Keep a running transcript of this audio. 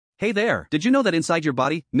Hey there! Did you know that inside your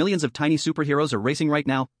body, millions of tiny superheroes are racing right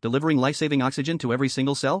now, delivering life-saving oxygen to every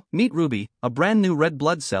single cell? Meet Ruby, a brand new red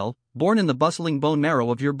blood cell, born in the bustling bone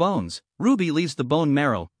marrow of your bones. Ruby leaves the bone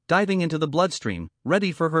marrow, diving into the bloodstream,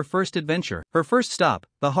 ready for her first adventure. Her first stop,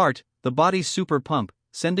 the heart, the body's super pump,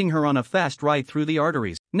 sending her on a fast ride through the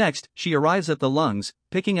arteries. Next, she arrives at the lungs,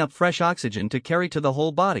 picking up fresh oxygen to carry to the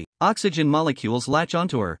whole body. Oxygen molecules latch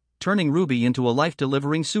onto her, turning Ruby into a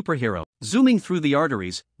life-delivering superhero. Zooming through the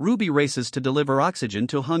arteries, Ruby races to deliver oxygen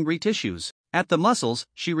to hungry tissues. At the muscles,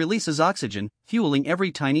 she releases oxygen, fueling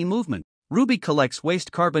every tiny movement. Ruby collects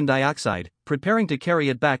waste carbon dioxide, preparing to carry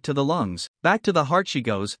it back to the lungs. Back to the heart she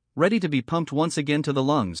goes, ready to be pumped once again to the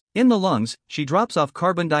lungs. In the lungs, she drops off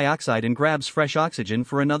carbon dioxide and grabs fresh oxygen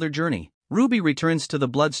for another journey. Ruby returns to the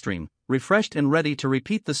bloodstream, refreshed and ready to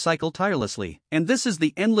repeat the cycle tirelessly. And this is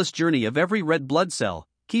the endless journey of every red blood cell,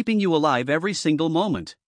 keeping you alive every single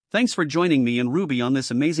moment. Thanks for joining me and Ruby on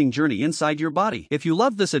this amazing journey inside your body. If you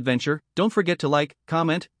loved this adventure, don't forget to like,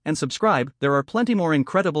 comment, and subscribe. There are plenty more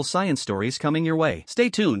incredible science stories coming your way. Stay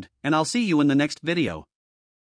tuned, and I'll see you in the next video.